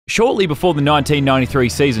Shortly before the 1993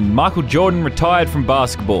 season, Michael Jordan retired from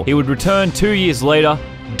basketball. He would return 2 years later,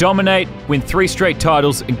 dominate, win 3 straight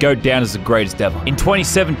titles, and go down as the greatest ever. In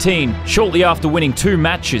 2017, shortly after winning 2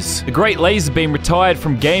 matches, the great LazarBeam retired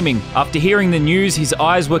from gaming. After hearing the news, his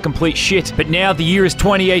eyes were complete shit. But now the year is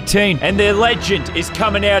 2018, and their legend is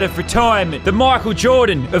coming out of retirement. The Michael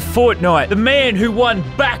Jordan of Fortnite. The man who won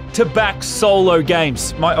back-to-back solo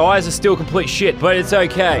games. My eyes are still complete shit, but it's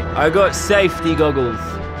okay. I got safety goggles.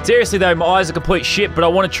 Seriously though, my eyes are complete shit, but I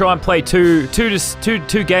want to try and play two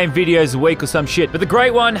game videos a week or some shit. But the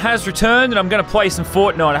great one has returned, and I'm going to play some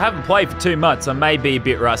Fortnite. I haven't played for 2 months. I may be a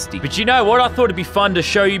bit rusty. But you know what? I thought it'd be fun to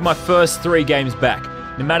show you my first 3 games back.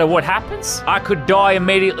 No matter what happens, I could die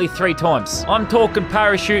immediately 3 times. I'm talking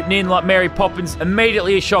parachuting in like Mary Poppins,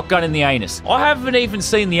 immediately a shotgun in the anus. I haven't even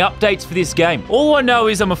seen the updates for this game. All I know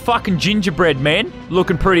is I'm a fucking gingerbread man,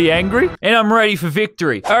 looking pretty angry, and I'm ready for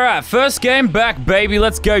victory. All right, first game back, baby.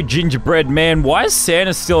 Let's go, gingerbread man. Why is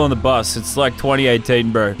Santa still on the bus? It's like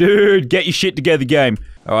 2018, bro. Dude, get your shit together, game.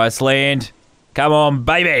 All right, let's land. Come on,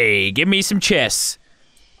 baby. Give me some chess.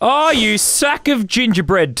 Oh, you sack of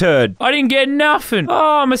gingerbread turd. I didn't get nothing.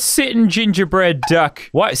 Oh, I'm a sitting gingerbread duck.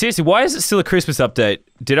 Why, seriously, why is it still a Christmas update?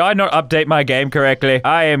 Did I not update my game correctly?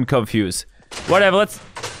 I am confused. Whatever,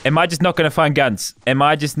 am I just not gonna find guns? Am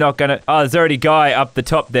I just not gonna... Oh, there's already a guy up the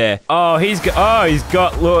top there. Oh, he's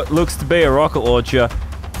got looks to be a rocket launcher.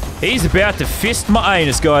 He's about to fist my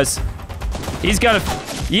anus, guys. He's gonna...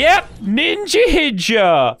 Yep, Ninja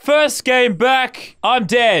Hidja. First game back, I'm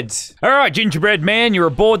dead. All right, gingerbread man, you're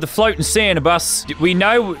aboard the floating Santa bus. We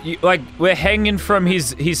know, like, we're hanging from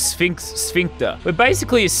his sphincter. We're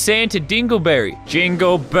basically a Santa dingleberry.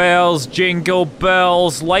 Jingle bells,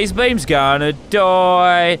 LazarBeam's gonna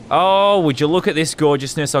die. Oh, would you look at this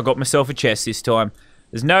gorgeousness? I got myself a chest this time.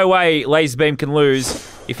 There's no way LazarBeam can lose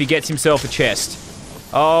if he gets himself a chest.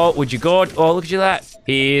 Oh, would you God? Oh, look at that.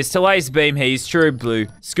 Here's to LazarBeam, he's true blue.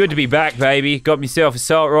 It's good to be back, baby. Got myself a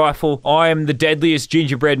assault rifle. I am the deadliest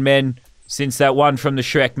gingerbread man since that one from the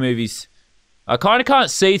Shrek movies. I kind of can't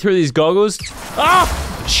see through these goggles.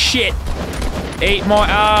 Oh, shit. Eat my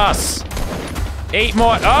ass. Eat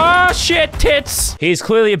my... Oh, shit, tits. He's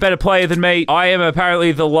clearly a better player than me. I am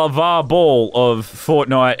apparently the LaVar Ball of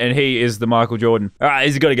Fortnite, and he is the Michael Jordan. All right,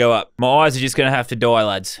 he's got to go up. My eyes are just going to have to die,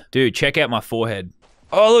 lads. Dude, check out my forehead.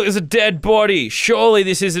 Oh, look, there's a dead body. Surely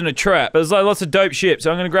this isn't a trap. There's like lots of dope shit,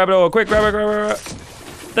 so I'm gonna grab it all. Quick, grab it.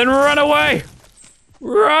 Then run away.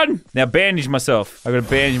 Run. Now bandage myself. I gotta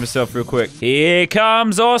bandage myself real quick. Here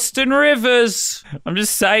comes Austin Rivers. I'm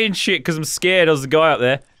just saying shit because I'm scared. There's a guy up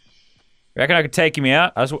there. Reckon I could take him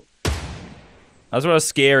out? I just want to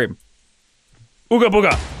scare him. Ooga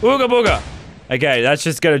booga. Ooga booga. Okay, that's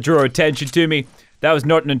just gonna draw attention to me. That was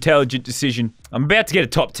not an intelligent decision. I'm about to get a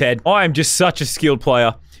top 10. I am just such a skilled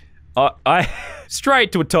player. I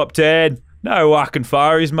straight to a top 10. No whacking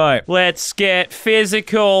faries, mate. Let's get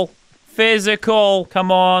physical. Physical.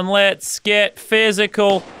 Come on, let's get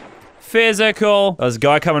physical. Physical. There's a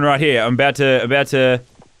guy coming right here. I'm about to...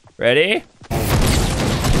 Ready?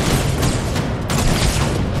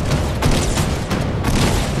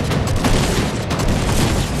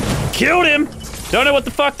 Killed him! Don't know what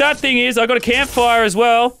the fuck that thing is. I got a campfire as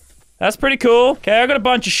well. That's pretty cool. Okay, I got a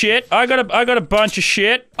bunch of shit. I got a bunch of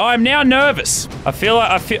shit. I'm now nervous. I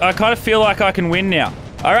kind of feel like I can win now.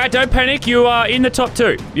 All right, don't panic. You are in the top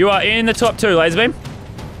 2. You are in the top 2, LazarBeam.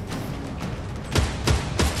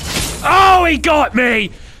 Oh, he got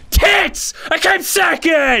me! Tits! I came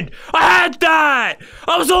second! I had that!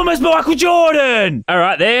 I was almost Michael Jordan!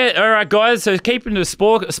 Alright, guys, so keeping the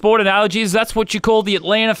sport analogies, that's what you call the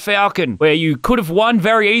Atlanta Falcon, where you could have won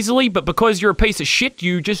very easily, but because you're a piece of shit,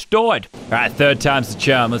 you just died. Alright, 3rd time's the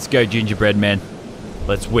charm. Let's go, gingerbread man.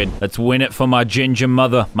 Let's win. Let's win it for my ginger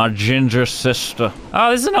mother, my ginger sister.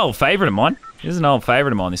 Oh, this is an old favorite of mine. This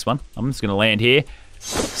one. I'm just gonna land here.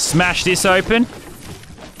 Smash this open.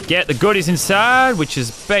 Get the goodies inside, which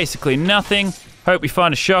is basically nothing. Hope we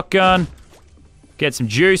find a shotgun. Get some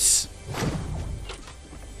juice.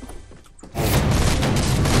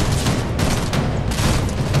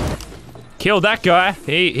 Killed that guy.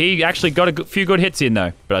 He actually got a few good hits in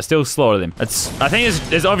though, but I still slaughtered him. I think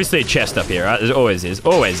there's obviously a chest up here, right? There always is.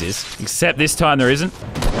 Always is. Except this time there isn't.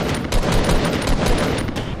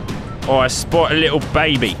 Oh, I spot a little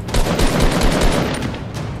baby.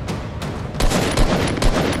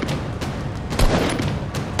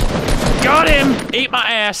 Got him! Eat my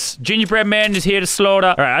ass. Gingerbread man is here to slaughter.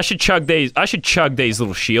 All right, I should chug these. I should chug these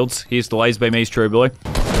little shields. Here's the LazarBeam, he's true blue.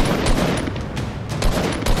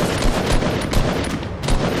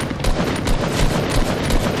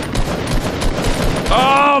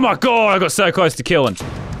 Oh my god, I got so close to killing.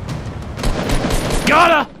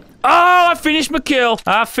 Got her! Oh, I finished my kill.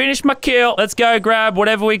 I finished my kill. Let's go grab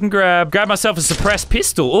whatever we can grab. Grab myself a suppressed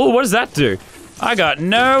pistol. Oh, what does that do? I got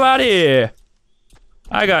no idea.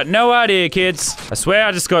 I got no idea, kids. I swear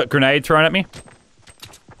I just got a grenade thrown at me.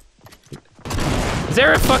 Is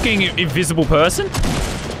there a fucking invisible person?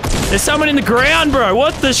 There's someone in the ground, bro.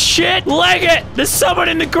 What the shit? Leg it! There's someone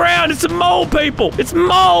in the ground. It's mole people. It's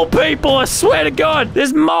mole people. I swear to God.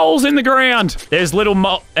 There's moles in the ground. There's little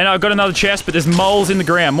mole. And I've got another chest, but there's moles in the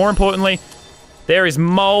ground. More importantly, there is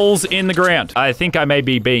moles in the ground. I think I may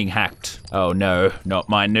be being hacked. Oh no, not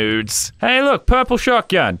my nudes. Hey, look, purple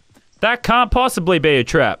shotgun. That can't possibly be a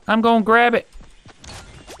trap. I'm gonna grab it.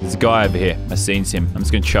 There's a guy over here. I seen him. I'm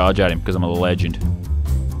just gonna charge at him because I'm a legend.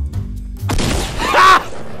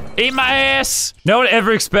 Eat my ass! No one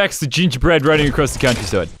ever expects the gingerbread running across the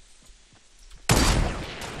countryside.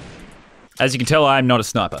 As you can tell, I am not a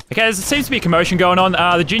sniper. Okay, there seems to be a commotion going on.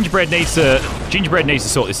 The gingerbread needs to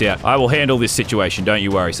sort this out. I will handle this situation. Don't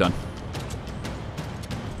you worry, son.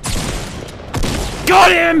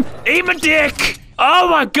 Got him! Eat my dick! Oh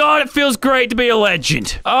my God, it feels great to be a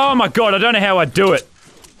legend. Oh my God, I don't know how I do it.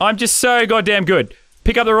 I'm just so goddamn good.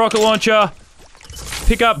 Pick up the rocket launcher.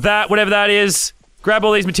 Pick up that, whatever that is. Grab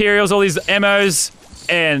all these materials, all these ammos,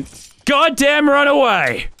 and goddamn run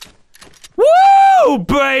away. Woo,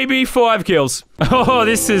 baby, 5 kills. Oh,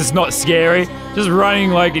 this is not scary. Just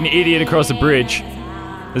running like an idiot across a bridge.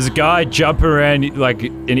 There's a guy jumping around like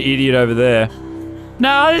an idiot over there.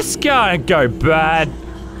 No, this can't go bad.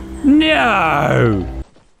 No.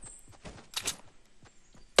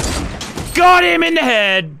 Got him in the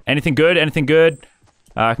head. Anything good? Anything good?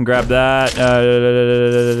 I can grab that.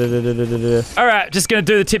 Alright, just gonna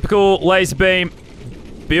do the typical laser beam.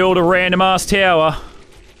 Build a random ass tower.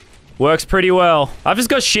 Works pretty well. I've just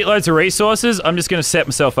got shitloads of resources. I'm just gonna set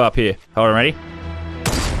myself up here. Hold on, ready?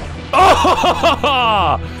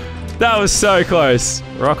 Oh! That was so close.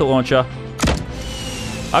 Rocket launcher.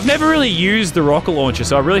 I've never really used the rocket launcher,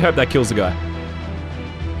 so I really hope that kills the guy.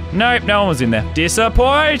 Nope, no one was in there.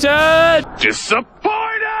 Disappointed! Disappointed!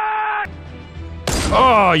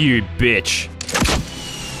 Oh, you bitch.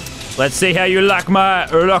 Let's see how you like my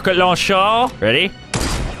rocket launcher. Ready?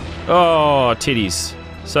 Oh, titties.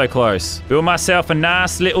 So close. Build myself a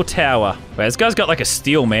nice little tower. Wait, this guy's got like a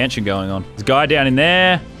steel mansion going on. There's a guy down in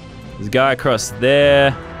there. There's a guy across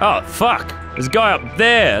there. Oh, fuck. There's a guy up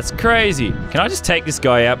there. That's crazy. Can I just take this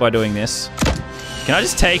guy out by doing this? Can I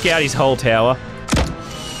just take out his whole tower?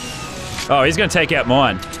 Oh, he's gonna take out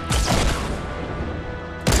mine.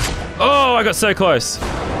 Oh, I got so close.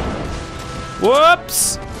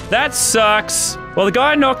 Whoops. That sucks. Well, the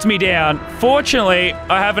guy knocked me down. Fortunately,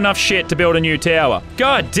 I have enough shit to build a new tower.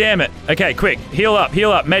 God damn it. Okay, quick. Heal up,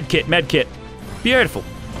 heal up. Med kit, med kit. Beautiful.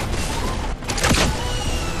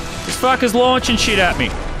 This fucker's launching shit at me.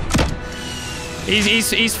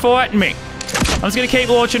 He's fighting me. I'm just gonna keep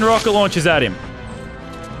launching rocket launchers at him.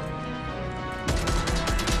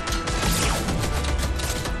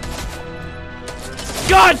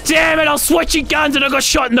 God damn it, I was switching guns and I got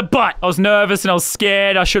shot in the butt. I was nervous and I was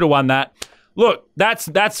scared. I should have won that. Look,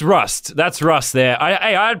 that's rust. That's rust there.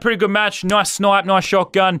 Hey, I had a pretty good match. Nice snipe, nice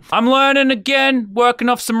shotgun. I'm learning again, working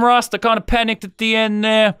off some rust. I kind of panicked at the end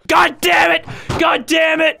there. God damn it! God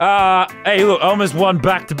damn it! Hey, look, I almost won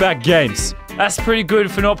back-to-back games. That's pretty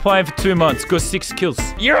good for not playing for 2 months. Got 6 kills.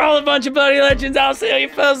 You're all a bunch of bloody legends. I'll see you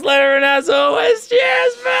first later, and as always,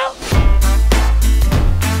 cheers, pal!